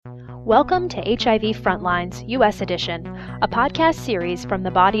Welcome to HIV Frontlines, U.S. Edition, a podcast series from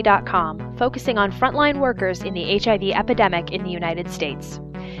thebody.com focusing on frontline workers in the HIV epidemic in the United States.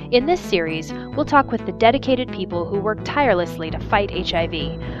 In this series, we'll talk with the dedicated people who work tirelessly to fight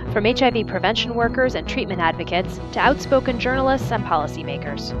HIV, from HIV prevention workers and treatment advocates to outspoken journalists and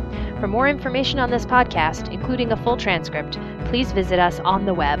policymakers. For more information on this podcast, including a full transcript, please visit us on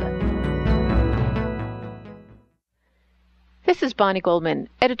the web. This is Bonnie Goldman,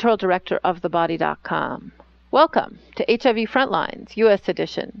 editorial director of thebody.com. Welcome to HIV Frontlines, U.S.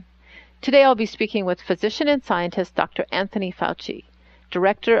 Edition. Today I'll be speaking with physician and scientist Dr. Anthony Fauci,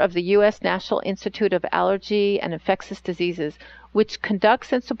 director of the U.S. National Institute of Allergy and Infectious Diseases, which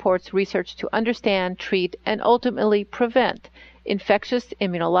conducts and supports research to understand, treat, and ultimately prevent infectious,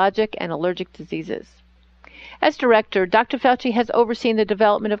 immunologic, and allergic diseases. As director, Dr. Fauci has overseen the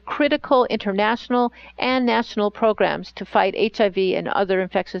development of critical international and national programs to fight HIV and other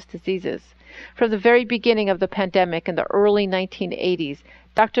infectious diseases. From the very beginning of the pandemic in the early 1980s,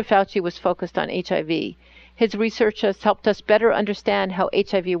 Dr. Fauci was focused on HIV. His research has helped us better understand how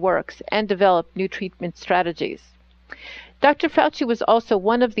HIV works and develop new treatment strategies. Dr. Fauci was also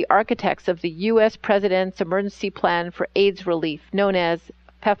one of the architects of the U.S. President's Emergency Plan for AIDS Relief, known as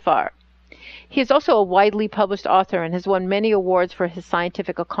PEPFAR. He is also a widely published author and has won many awards for his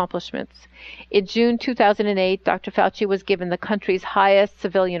scientific accomplishments. In June 2008, Dr. Fauci was given the country's highest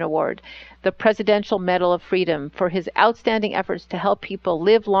civilian award, the Presidential Medal of Freedom, for his outstanding efforts to help people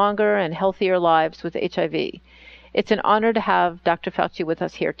live longer and healthier lives with HIV. It's an honor to have Dr. Fauci with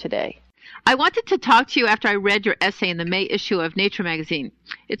us here today. I wanted to talk to you after I read your essay in the May issue of Nature magazine.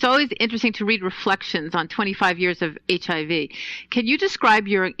 It's always interesting to read reflections on 25 years of HIV. Can you describe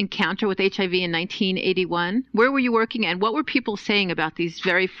your encounter with HIV in 1981? Where were you working and what were people saying about these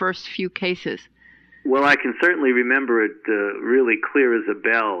very first few cases? Well, I can certainly remember it really clear as a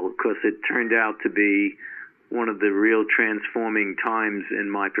bell because it turned out to be one of the real transforming times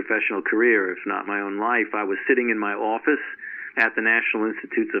in my professional career, if not my own life. I was sitting in my office at the National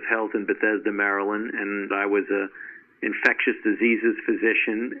Institutes of Health in Bethesda, Maryland, and I was a infectious diseases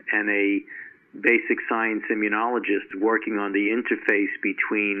physician and a basic science immunologist working on the interface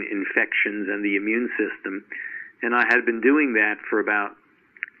between infections and the immune system. And I had been doing that for about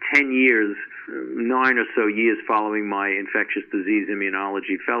 10 years, 9 or so years following my infectious disease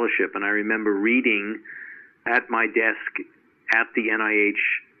immunology fellowship. And I remember reading at my desk at the NIH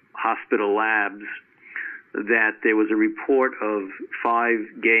hospital labs that there was a report of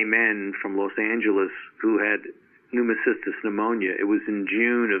 5 gay men from Los Angeles who had pneumocystis pneumonia. It was in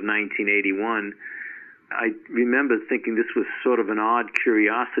June of 1981. I remember thinking this was sort of an odd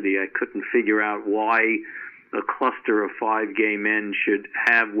curiosity. I couldn't figure out why a cluster of 5 gay men should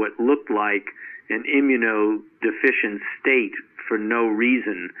have what looked like an immunodeficient state for no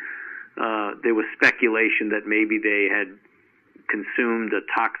reason. There was speculation that maybe they had consumed a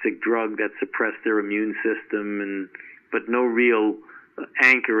toxic drug that suppressed their immune system, but no real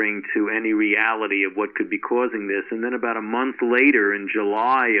anchoring to any reality of what could be causing this. And then about a month later, in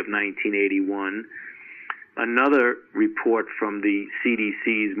July of 1981, another report from the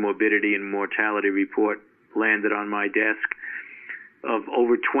CDC's Morbidity and Mortality Report landed on my desk of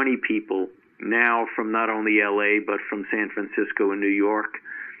over 20 people, now from not only LA, but from San Francisco and New York.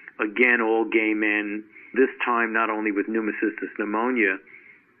 Again, all gay men, this time not only with pneumocystis pneumonia,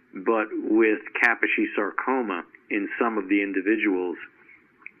 but with Kaposi sarcoma in some of the individuals.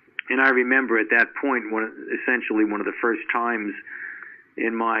 And I remember at that point, essentially one of the first times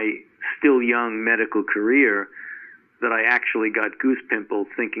in my still young medical career that I actually got goose pimples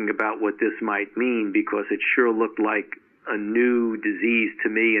thinking about what this might mean, because it sure looked like a new disease to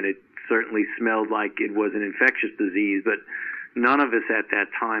me, and it certainly smelled like it was an infectious disease, but none of us at that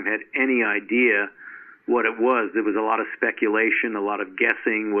time had any idea what it was. There was a lot of speculation, a lot of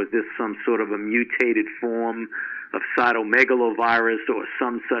guessing. Was this some sort of a mutated form of cytomegalovirus or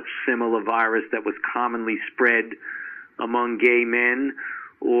some such similar virus that was commonly spread among gay men?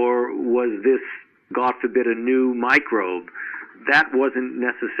 Or was this, God forbid, a new microbe? That wasn't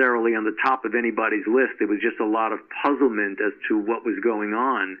necessarily on the top of anybody's list. There was just a lot of puzzlement as to what was going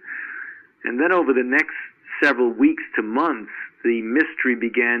on. And then over the next several weeks to months, the mystery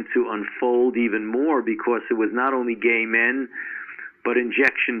began to unfold even more, because it was not only gay men, but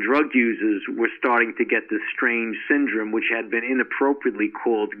injection drug users were starting to get this strange syndrome, which had been inappropriately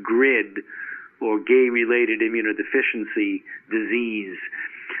called GRID, or gay-related immunodeficiency disease.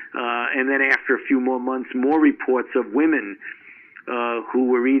 And then after a few more months, more reports of women who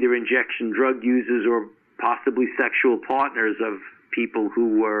were either injection drug users or possibly sexual partners of people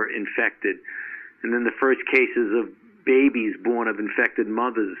who were infected. And then the first cases of babies born of infected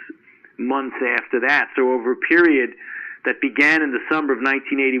mothers months after that. So over a period that began in the summer of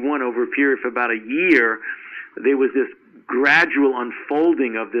 1981, over a period of about a year, there was this gradual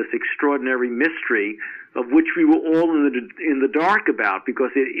unfolding of this extraordinary mystery of which we were all in the dark about,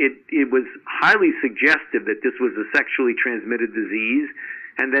 because it was highly suggestive that this was a sexually transmitted disease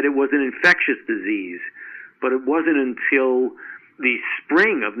and that it was an infectious disease. But it wasn't until the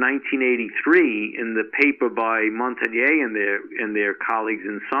spring of 1983, in the paper by Montagnier and their colleagues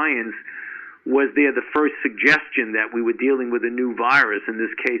in Science, was there the first suggestion that we were dealing with a new virus, in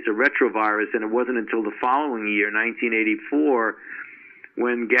this case a retrovirus. And it wasn't until the following year, 1984,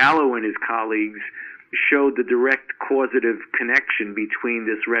 when Gallo and his colleagues showed the direct causative connection between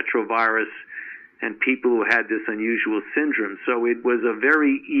this retrovirus and people who had this unusual syndrome. So it was a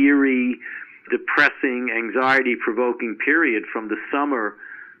very eerie, depressing, anxiety-provoking period from the summer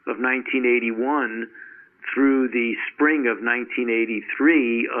of 1981 through the spring of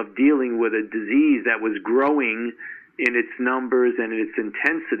 1983 of dealing with a disease that was growing in its numbers and in its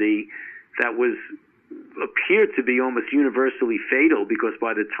intensity, that appeared to be almost universally fatal, because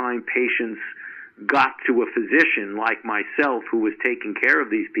by the time patients got to a physician like myself who was taking care of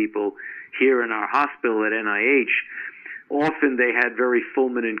these people here in our hospital at NIH, often they had very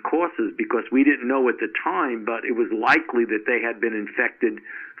fulminant courses, because we didn't know at the time, but it was likely that they had been infected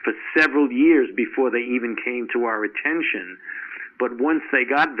for several years before they even came to our attention. But once they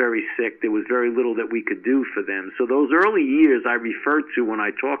got very sick, there was very little that we could do for them. So those early years I refer to when I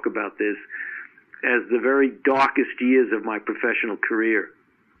talk about this as the very darkest years of my professional career.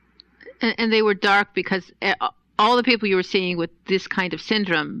 And they were dark because all the people you were seeing with this kind of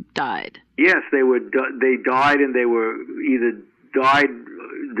syndrome died. Yes, they died, and they were either died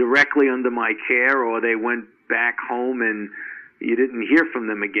directly under my care, or they went back home and you didn't hear from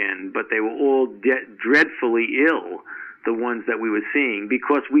them again. But they were all dreadfully ill, the ones that we were seeing,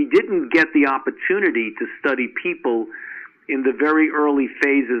 because we didn't get the opportunity to study people in the very early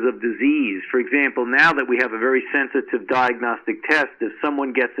phases of disease. For example, now that we have a very sensitive diagnostic test, if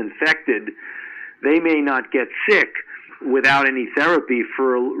someone gets infected, they may not get sick without any therapy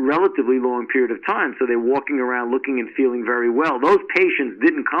for a relatively long period of time. So they're walking around looking and feeling very well. Those patients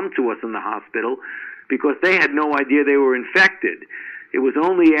didn't come to us in the hospital because they had no idea they were infected. It was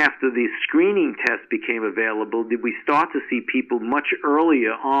only after the screening test became available did we start to see people much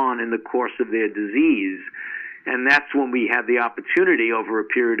earlier on in the course of their disease. And that's when we had the opportunity over a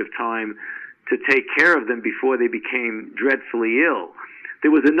period of time to take care of them before they became dreadfully ill. There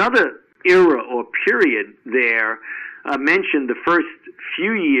was another era or period there. I mentioned the first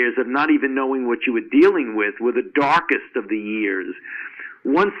few years of not even knowing what you were dealing with were the darkest of the years.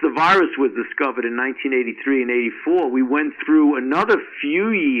 Once the virus was discovered in 1983 and 84, we went through another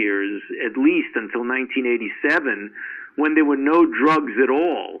few years, at least until 1987, when there were no drugs at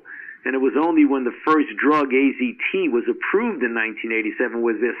all. And it was only when the first drug, AZT, was approved in 1987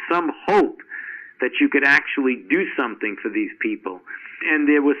 was there some hope that you could actually do something for these people. And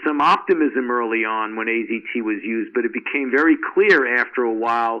there was some optimism early on when AZT was used, but it became very clear after a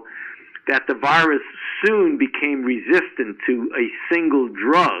while that the virus soon became resistant to a single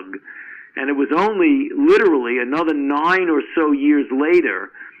drug. And it was only literally another 9 or so years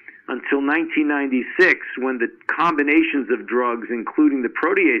later, until 1996, when the combinations of drugs, including the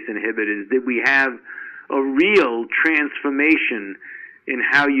protease inhibitors, did we have a real transformation in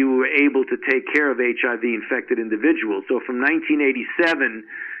how you were able to take care of HIV-infected individuals. So from 1987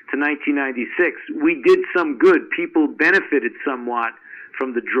 to 1996, we did some good. People benefited somewhat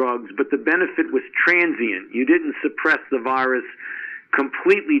from the drugs, but the benefit was transient. You didn't suppress the virus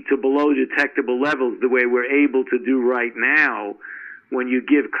completely to below detectable levels the way we're able to do right now when you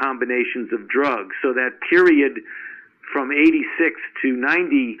give combinations of drugs. So that period from 86 to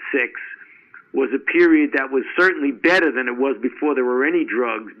 96 was a period that was certainly better than it was before there were any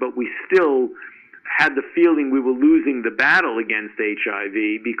drugs, but we still had the feeling we were losing the battle against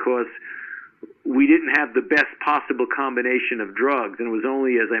HIV because we didn't have the best possible combination of drugs. And it was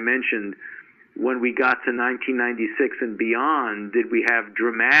only, as I mentioned, when we got to 1996 and beyond did we have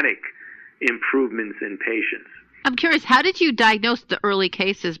dramatic improvements in patients. I'm curious, how did you diagnose the early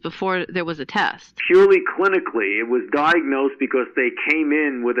cases before there was a test? Purely clinically. It was diagnosed because they came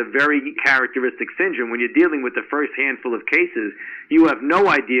in with a very characteristic syndrome. When you're dealing with the first handful of cases, you have no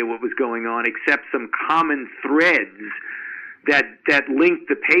idea what was going on except some common threads that linked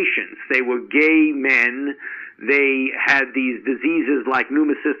the patients. They were gay men. They had these diseases like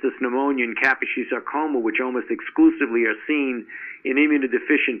pneumocystis pneumonia and Kaposi sarcoma, which almost exclusively are seen in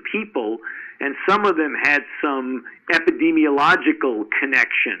immunodeficient people, and some of them had some epidemiological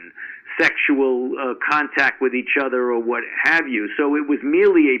connection. sexual contact with each other or what have you. So it was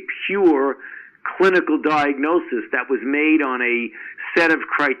merely a pure clinical diagnosis that was made on a set of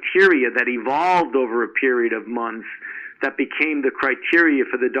criteria that evolved over a period of months that became the criteria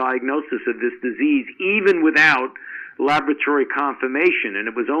for the diagnosis of this disease, even without laboratory confirmation. And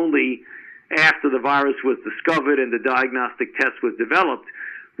it was only after the virus was discovered and the diagnostic test was developed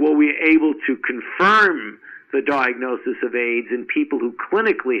were we able to confirm the diagnosis of AIDS in people who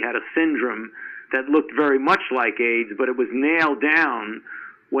clinically had a syndrome that looked very much like AIDS, but it was nailed down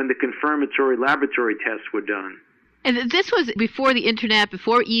when the confirmatory laboratory tests were done. And this was before the internet,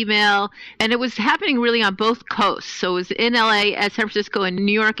 before email, and it was happening really on both coasts. So it was in LA, San Francisco, and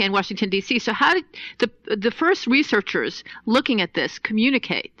New York, and Washington, D.C. So how did the first researchers looking at this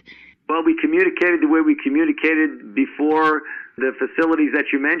communicate? Well, we communicated the way we communicated before the facilities that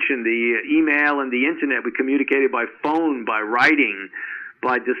you mentioned, the email and the internet. We communicated by phone, by writing,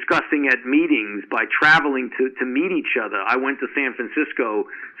 by discussing at meetings, by traveling to meet each other. I went to San Francisco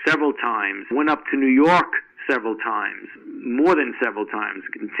several times, went up to New York several times, more than several times,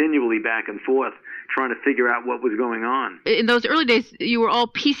 continually back and forth, trying to figure out what was going on. In those early days, you were all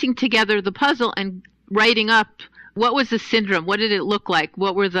piecing together the puzzle and writing up what was the syndrome, what did it look like,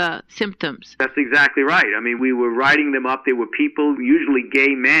 what were the symptoms? That's exactly right. I mean, we were writing them up. They were people, usually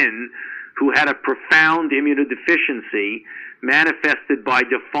gay men, who had a profound immunodeficiency manifested by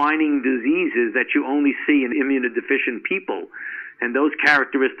defining diseases that you only see in immunodeficient people. And those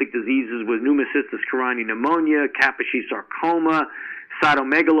characteristic diseases were pneumocystis carinii pneumonia, Kaposi sarcoma,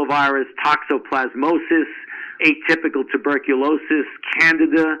 cytomegalovirus, toxoplasmosis, atypical tuberculosis,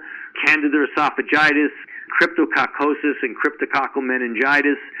 Candida esophagitis, cryptococcosis, and cryptococcal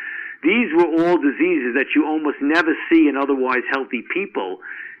meningitis. These were all diseases that you almost never see in otherwise healthy people,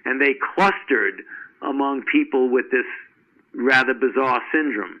 and they clustered among people with this rather bizarre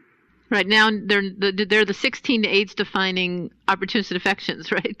syndrome. Right, now they're the 16 AIDS-defining opportunistic infections,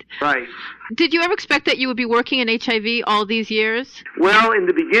 right? Right. Did you ever expect that you would be working in HIV all these years? Well, in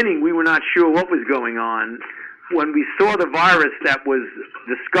the beginning, we were not sure what was going on. When we saw the virus that was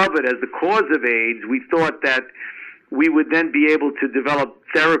discovered as the cause of AIDS, we thought that we would then be able to develop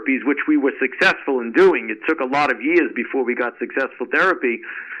therapies, which we were successful in doing. It took a lot of years before we got successful therapy.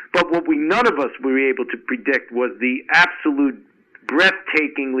 But what none of us were able to predict was the absolute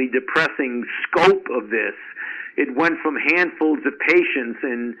breathtakingly depressing scope of this. It went from handfuls of patients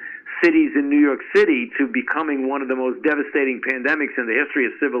in cities in New York City to becoming one of the most devastating pandemics in the history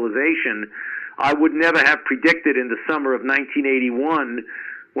of civilization. I would never have predicted in the summer of 1981,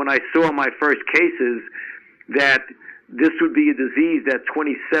 when I saw my first cases, that this would be a disease that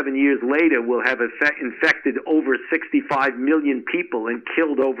 27 years later will have infected over 65 million people and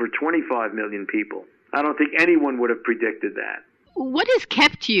killed over 25 million people. I don't think anyone would have predicted that. What has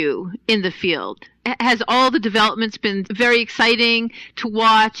kept you in the field? Has all the developments been very exciting to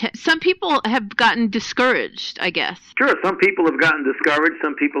watch? Some people have gotten discouraged, I guess. Sure, some people have gotten discouraged.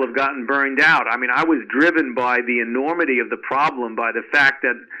 Some people have gotten burned out. I mean, I was driven by the enormity of the problem, by the fact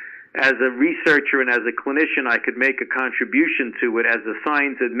that as a researcher and as a clinician, I could make a contribution to it. As a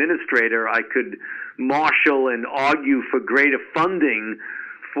science administrator, I could marshal and argue for greater funding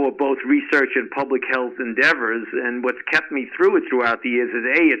for both research and public health endeavors. And what's kept me through it throughout the years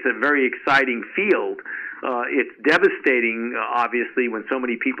is, A, it's a very exciting field. It's devastating, obviously, when so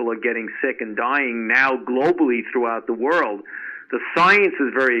many people are getting sick and dying now globally throughout the world. The science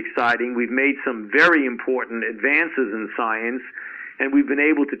is very exciting. We've made some very important advances in science, and we've been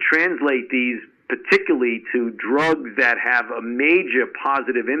able to translate these particularly to drugs that have a major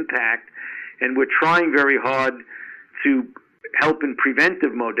positive impact, and we're trying very hard to help in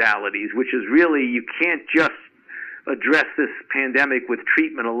preventive modalities, which is really, you can't just address this pandemic with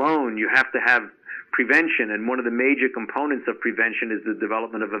treatment alone. You have to have prevention, and one of the major components of prevention is the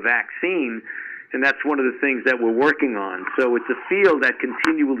development of a vaccine, and that's one of the things that we're working on. So it's a field that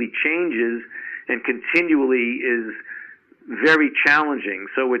continually changes and continually is very challenging.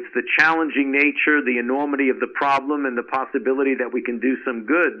 So it's the challenging nature, the enormity of the problem, and the possibility that we can do some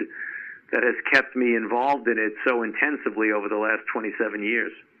good that has kept me involved in it so intensively over the last 27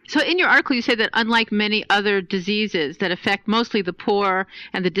 years. So in your article, you say that unlike many other diseases that affect mostly the poor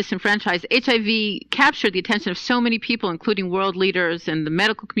and the disenfranchised, HIV captured the attention of so many people, including world leaders and the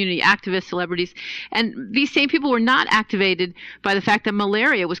medical community, activists, celebrities. And these same people were not activated by the fact that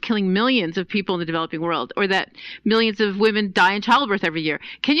malaria was killing millions of people in the developing world, or that millions of women die in childbirth every year.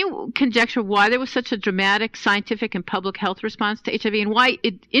 Can you conjecture why there was such a dramatic scientific and public health response to HIV and why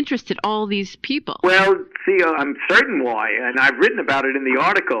it interested all these people? Well, See, I'm certain why, and I've written about it in the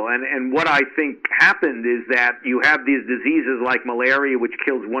article. And what I think happened is that you have these diseases like malaria, which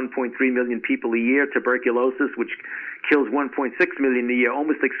kills 1.3 million people a year, tuberculosis, which kills 1.6 million a year,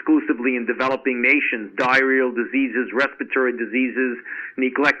 almost exclusively in developing nations, diarrheal diseases, respiratory diseases,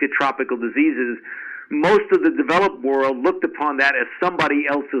 neglected tropical diseases. Most of the developed world looked upon that as somebody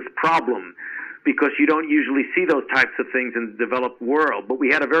else's problem, because you don't usually see those types of things in the developed world. But we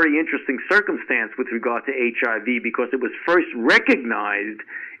had a very interesting circumstance with regard to HIV, because it was first recognized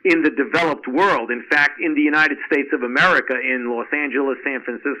in the developed world. In fact, in the United States of America, in Los Angeles, San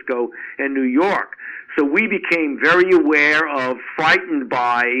Francisco, and New York. So we became very aware of, frightened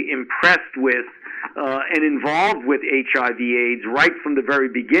by, impressed with, and involved with HIV/AIDS right from the very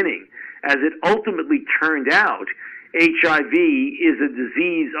beginning. As it ultimately turned out, HIV is a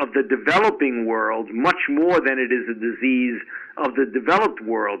disease of the developing world much more than it is a disease of the developed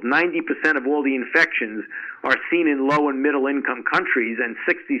world. 90% of all the infections are seen in low and middle income countries, and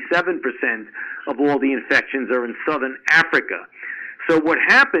 67% of all the infections are in southern Africa. So what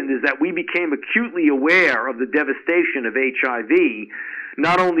happened is that we became acutely aware of the devastation of HIV,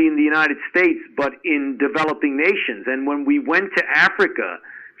 not only in the United States, but in developing nations. And when we went to Africa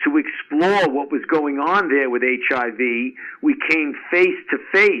to explore what was going on there with HIV, we came face to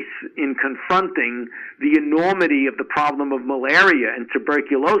face in confronting the enormity of the problem of malaria and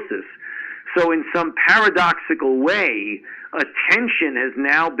tuberculosis. So in some paradoxical way, attention has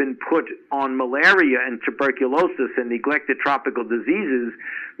now been put on malaria and tuberculosis and neglected tropical diseases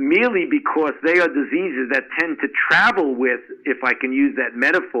merely because they are diseases that tend to travel with, if I can use that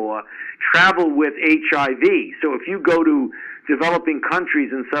metaphor, travel with HIV. So if you go to developing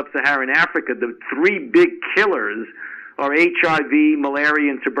countries in sub-Saharan Africa, the three big killers are HIV,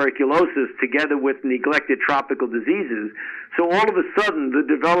 malaria, and tuberculosis, together with neglected tropical diseases. So all of a sudden, the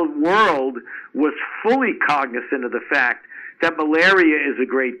developed world was fully cognizant of the fact that malaria is a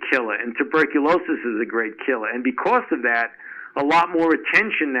great killer and tuberculosis is a great killer. And because of that, a lot more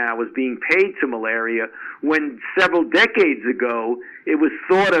attention now is being paid to malaria, when several decades ago it was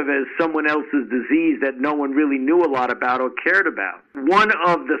thought of as someone else's disease that no one really knew a lot about or cared about. One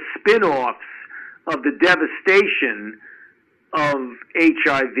of the spin-offs of the devastation of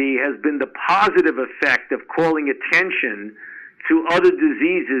HIV has been the positive effect of calling attention to other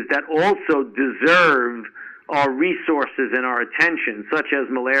diseases that also deserve our resources and our attention, such as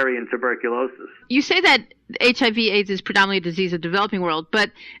malaria and tuberculosis. You say that HIV/AIDS is predominantly a disease of the developing world, but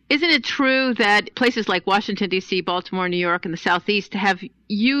isn't it true that places like Washington, D.C., Baltimore, New York, and the Southeast have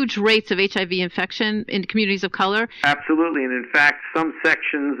huge rates of HIV infection in communities of color? Absolutely, and in fact, some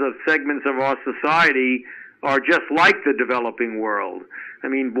segments of our society are just like the developing world. I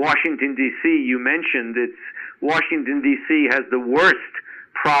mean, Washington, D.C., you mentioned, Washington, D.C. has the worst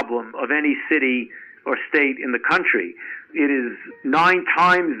problem of any city or state in the country. It is 9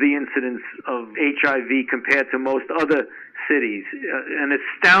 times the incidence of HIV compared to most other cities. An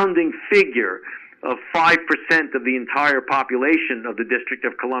astounding figure of 5% of the entire population of the District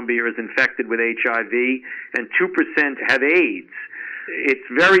of Columbia is infected with HIV, and 2% have AIDS. It's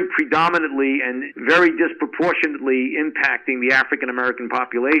very predominantly and very disproportionately impacting the African American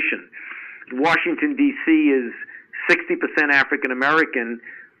population. Washington, D.C. is 60% African American.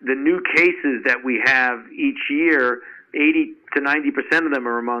 The new cases that we have each year, 80 to 90% of them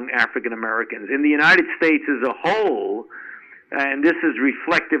are among African Americans. In the United States as a whole, and this is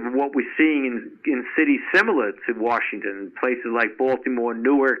reflective of what we're seeing in cities similar to Washington, places like Baltimore,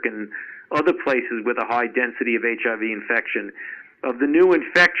 Newark, and other places with a high density of HIV infection. Of the new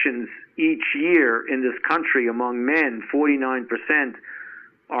infections each year in this country among men, 49%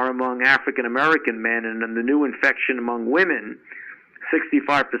 are among African American men, and in the new infection among women,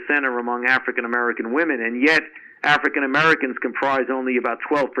 65% are among African American women, and yet African Americans comprise only about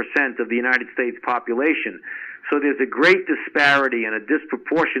 12% of the United States population. So there's a great disparity and a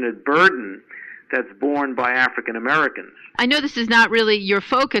disproportionate burden that's borne by African Americans. I know this is not really your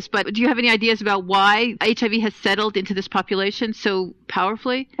focus, but do you have any ideas about why HIV has settled into this population so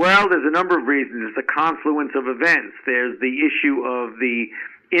powerfully? Well, there's a number of reasons. It's a confluence of events. There's the issue of the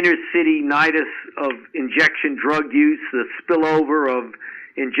inner city nidus of injection drug use, the spillover of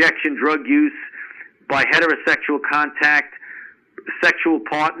injection drug use by heterosexual contact, sexual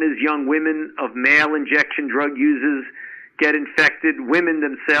partners, young women of male injection drug users get infected. Women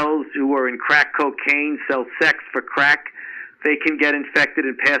themselves who are in crack cocaine sell sex for crack. They can get infected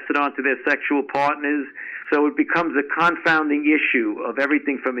and pass it on to their sexual partners. So it becomes a confounding issue of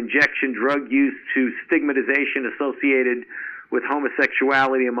everything from injection drug use to stigmatization associated with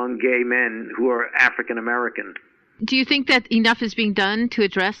homosexuality among gay men who are African American. Do you think that enough is being done to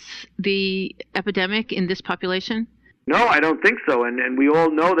address the epidemic in this population? No, I don't think so. And we all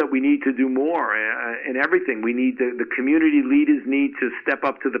know that we need to do more in everything. We need the community leaders need to step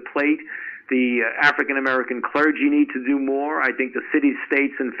up to the plate. The African American clergy need to do more. I think the cities,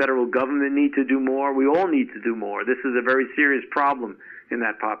 states, and federal government need to do more. We all need to do more. This is a very serious problem in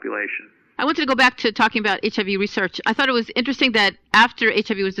that population. I wanted to go back to talking about HIV research. I thought it was interesting that after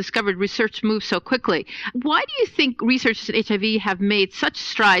HIV was discovered, research moved so quickly. Why do you think researchers in HIV have made such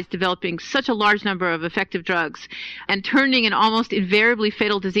strides developing such a large number of effective drugs and turning an almost invariably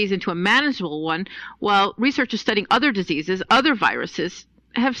fatal disease into a manageable one, while researchers studying other diseases, other viruses,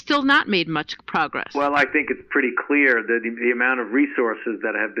 have still not made much progress? Well, I think it's pretty clear that the amount of resources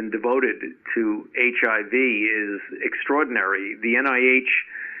that have been devoted to HIV is extraordinary. The NIH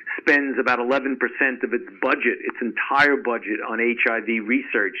spends about 11% of its budget, its entire budget, on HIV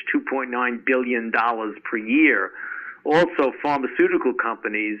research, $2.9 billion per year. Also, pharmaceutical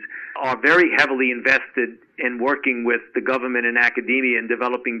companies are very heavily invested in working with the government and academia in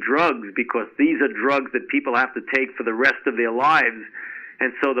developing drugs, because these are drugs that people have to take for the rest of their lives.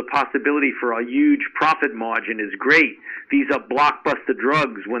 And so the possibility for a huge profit margin is great. These are blockbuster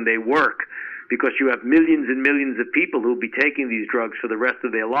drugs when they work, because you have millions and millions of people who will be taking these drugs for the rest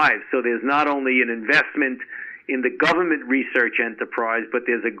of their lives. So there's not only an investment in the government research enterprise, but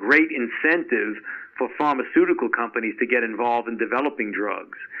there's a great incentive for pharmaceutical companies to get involved in developing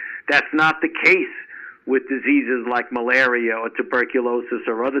drugs. That's not the case with diseases like malaria or tuberculosis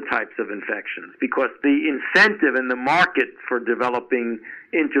or other types of infections, because the incentive and the market for developing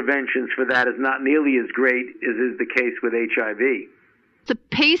interventions for that is not nearly as great as is the case with HIV. The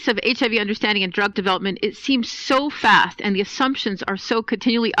pace of HIV understanding and drug development, it seems so fast, and the assumptions are so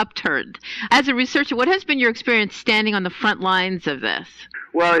continually upturned. As a researcher, what has been your experience standing on the front lines of this?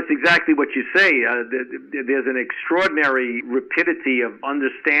 Well, it's exactly what you say. There's an extraordinary rapidity of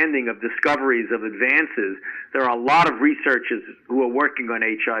understanding, of discoveries, of advances. There are a lot of researchers who are working on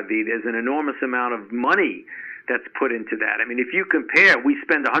HIV. There's an enormous amount of money that's put into that. I mean, if you compare, we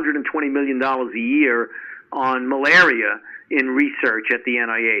spend $120 million a year on malaria in research at the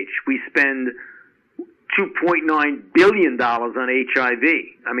NIH. We spend $2.9 billion on HIV.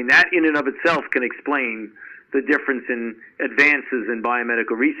 I mean, that in and of itself can explain the difference in advances in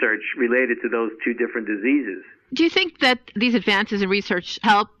biomedical research related to those two different diseases. Do you think that these advances in research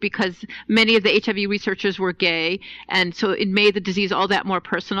help because many of the HIV researchers were gay, and so it made the disease all that more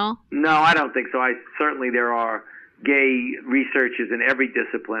personal? No, I don't think so. Certainly there are gay researchers in every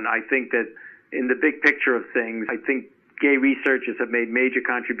discipline. I think that in the big picture of things, I think gay researchers have made major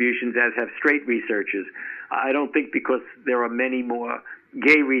contributions, as have straight researchers. I don't think because there are many more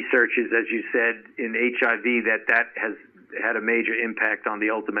gay researchers, as you said, in HIV, that has had a major impact on the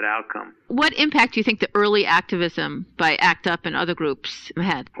ultimate outcome. What impact do you think the early activism by ACT UP and other groups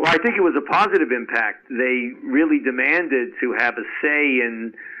had? Well, I think it was a positive impact. They really demanded to have a say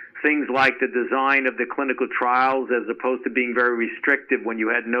in things like the design of the clinical trials, as opposed to being very restrictive when you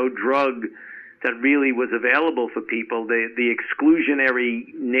had no drug that really was available for people. The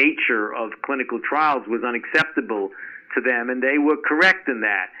exclusionary nature of clinical trials was unacceptable to them, and they were correct in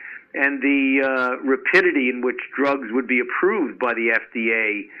that. And the rapidity in which drugs would be approved by the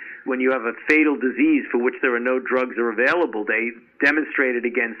FDA when you have a fatal disease for which there are no drugs are available, they demonstrated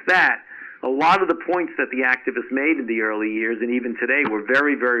against that. A lot of the points that the activists made in the early years, and even today, were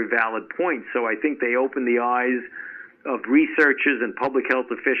very, very valid points. So I think they opened the eyes of researchers and public health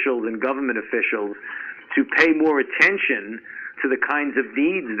officials and government officials to pay more attention to the kinds of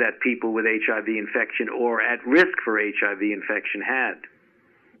needs that people with HIV infection or at risk for HIV infection had.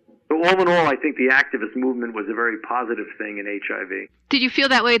 So all in all, I think the activist movement was a very positive thing in HIV. Did you feel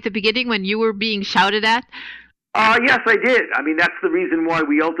that way at the beginning when you were being shouted at? Yes, I did. I mean, that's the reason why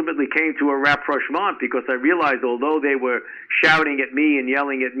we ultimately came to a rapprochement, because I realized although they were shouting at me and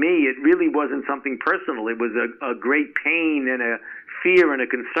yelling at me, it really wasn't something personal. It was a great pain and a fear and a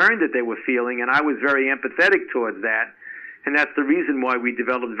concern that they were feeling, and I was very empathetic towards that. And that's the reason why we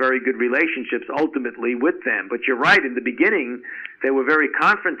developed very good relationships ultimately with them. But you're right, in the beginning, they were very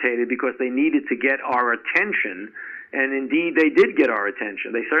confrontated because they needed to get our attention. And indeed, they did get our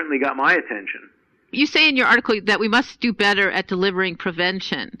attention. They certainly got my attention. You say in your article that we must do better at delivering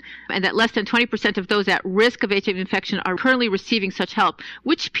prevention, and that less than 20% of those at risk of HIV infection are currently receiving such help.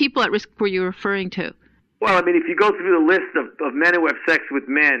 Which people at risk were you referring to? Well, I mean, if you go through the list of men who have sex with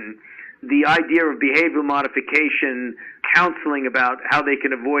men, the idea of behavioral modification, counseling about how they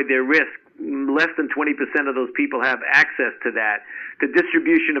can avoid their risk, less than 20% of those people have access to that. The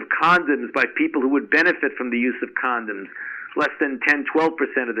distribution of condoms by people who would benefit from the use of condoms, less than 10,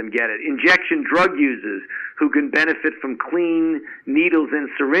 12% of them get it. Injection drug users who can benefit from clean needles and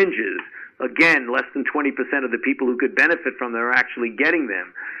syringes, again, less than 20% of the people who could benefit from them are actually getting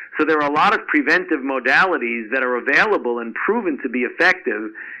them. So there are a lot of preventive modalities that are available and proven to be effective,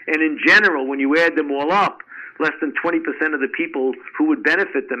 and in general, when you add them all up, less than 20% of the people who would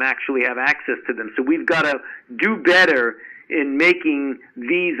benefit them actually have access to them. So we've got to do better in making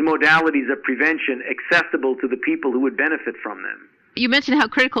these modalities of prevention accessible to the people who would benefit from them. You mentioned how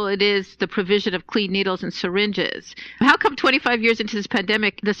critical it is, the provision of clean needles and syringes. How come 25 years into this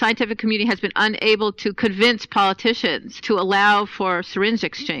pandemic, the scientific community has been unable to convince politicians to allow for syringe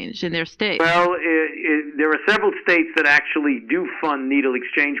exchange in their state? Well, there are several states that actually do fund needle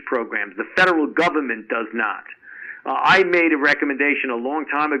exchange programs. The federal government does not. I made a recommendation a long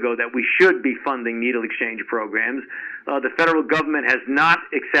time ago that we should be funding needle exchange programs. The federal government has not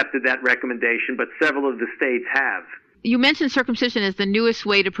accepted that recommendation, but several of the states have. You mentioned circumcision as the newest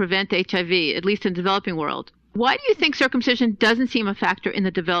way to prevent HIV, at least in the developing world. Why do you think circumcision doesn't seem a factor in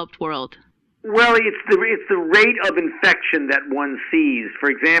the developed world? Well, it's the rate of infection that one sees. For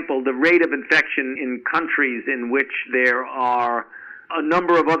example, the rate of infection in countries in which there are a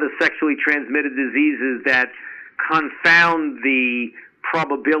number of other sexually transmitted diseases that confound the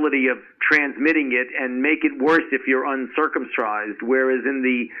probability of transmitting it and make it worse if you're uncircumcised, whereas in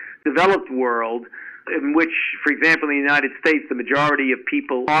the developed world, in which, for example, in the United States, the majority of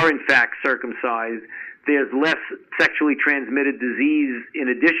people are in fact circumcised, there's less sexually transmitted disease in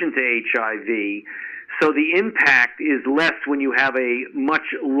addition to HIV. So the impact is less when you have a much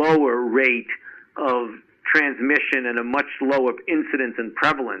lower rate of transmission and a much lower incidence and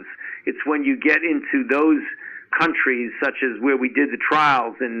prevalence. It's when you get into those countries, such as where we did the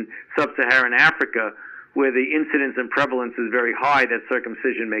trials in sub-Saharan Africa, where the incidence and prevalence is very high, that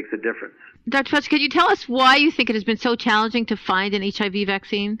circumcision makes a difference. Dr. Fauci, could you tell us why you think it has been so challenging to find an HIV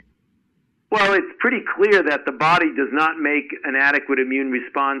vaccine? Well, it's pretty clear that the body does not make an adequate immune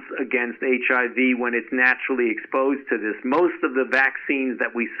response against HIV when it's naturally exposed to this. Most of the vaccines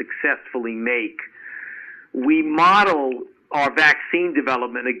that we successfully make, we model our vaccine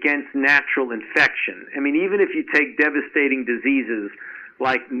development against natural infection. I mean, even if you take devastating diseases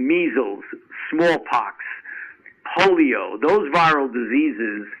like measles, smallpox, polio, those viral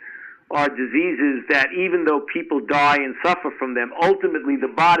diseases are diseases that even though people die and suffer from them, ultimately the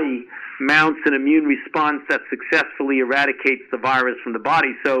body mounts an immune response that successfully eradicates the virus from the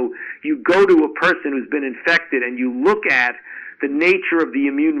body. So you go to a person who's been infected and you look at the nature of the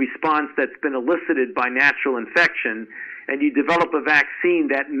immune response that's been elicited by natural infection, and you develop a vaccine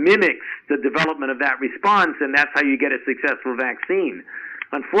that mimics the development of that response, and that's how you get a successful vaccine.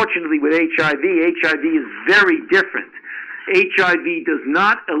 Unfortunately, with HIV is very different. HIV does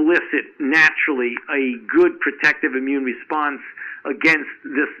not elicit naturally a good protective immune response against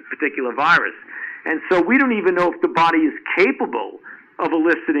this particular virus. And so we don't even know if the body is capable of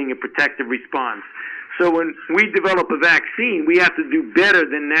eliciting a protective response. So when we develop a vaccine, we have to do better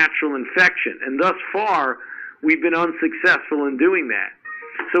than natural infection. And thus far, we've been unsuccessful in doing that.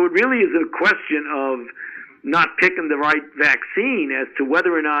 So it really is a question of not picking the right vaccine as to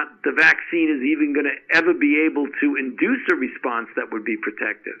whether or not the vaccine is even going to ever be able to induce a response that would be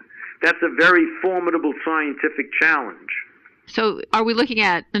protective. That's a very formidable scientific challenge. So are we looking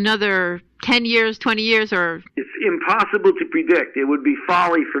at another 10 years, 20 years, or? It's impossible to predict. It would be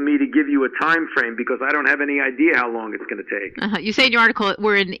folly for me to give you a time frame because I don't have any idea how long it's going to take. You say in your article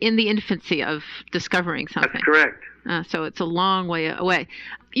we're in the infancy of discovering something. That's correct. So it's a long way away.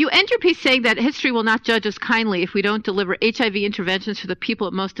 You end your piece saying that history will not judge us kindly if we don't deliver HIV interventions for the people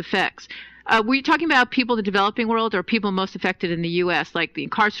it most affects. Were you talking about people in the developing world or people most affected in the U.S., like the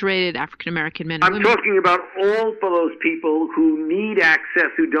incarcerated African-American men and women? I'm talking about all for those people who need access,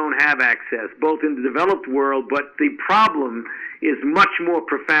 who don't have access, both in the developed world, but the problem is much more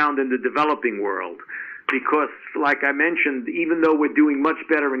profound in the developing world. Because, like I mentioned, even though we're doing much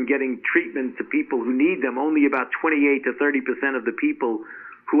better in getting treatment to people who need them, only about 28 to 30% of the people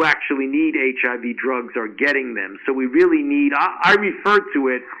who actually need HIV drugs are getting them. So we really need, I referred to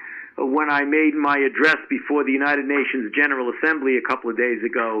it when I made my address before the United Nations General Assembly a couple of days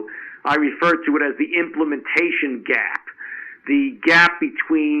ago. I referred to it as the implementation gap. The gap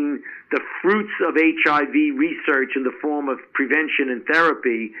between the fruits of HIV research in the form of prevention and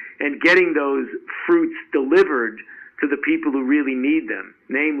therapy and getting those fruits delivered to the people who really need them.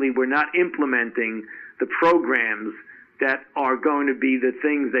 Namely, we're not implementing the programs that are going to be the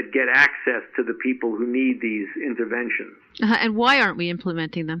things that get access to the people who need these interventions. And why aren't we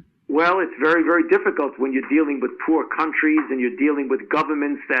implementing them? Well, it's very, very difficult when you're dealing with poor countries and you're dealing with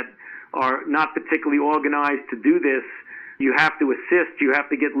governments that are not particularly organized to do this. You have to assist. You have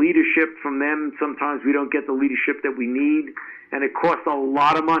to get leadership from them. Sometimes we don't get the leadership that we need, and it costs a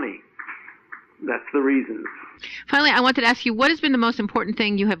lot of money. That's the reason. Finally, I wanted to ask you, what has been the most important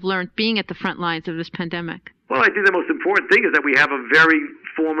thing you have learned being at the front lines of this pandemic? Well, I think the most important thing is that we have a very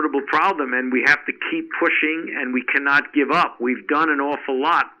formidable problem, and we have to keep pushing, and we cannot give up. We've done an awful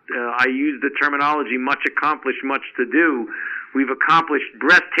lot. I use the terminology much accomplished, much to do. We've accomplished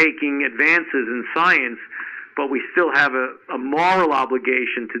breathtaking advances in science, but we still have a moral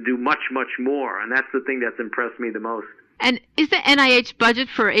obligation to do much, much more, and that's the thing that's impressed me the most. And is the NIH budget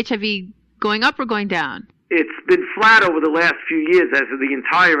for HIV going up or going down? It's been flat over the last few years, as the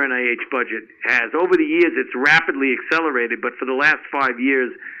entire NIH budget has. Over the years, it's rapidly accelerated, but for the last 5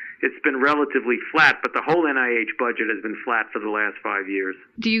 years, it's been relatively flat. But the whole NIH budget has been flat for the last 5 years.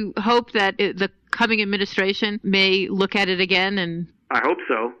 Do you hope that the coming administration may look at it again? And I hope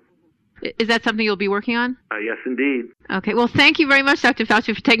so. Is that something you'll be working on? Yes, indeed. Okay. Well, thank you very much, Dr.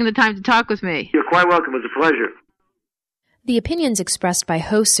 Fauci, for taking the time to talk with me. You're quite welcome. It was a pleasure. The opinions expressed by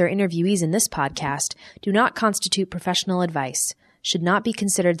hosts or interviewees in this podcast do not constitute professional advice, should not be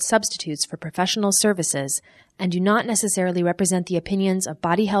considered substitutes for professional services, and do not necessarily represent the opinions of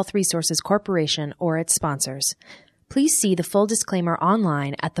Body Health Resources Corporation or its sponsors. Please see the full disclaimer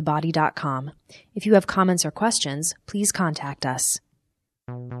online at thebody.com. If you have comments or questions, please contact us.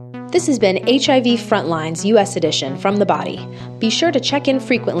 This has been HIV Frontlines U.S. Edition from The Body. Be sure to check in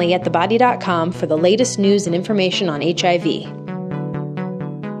frequently at thebody.com for the latest news and information on HIV.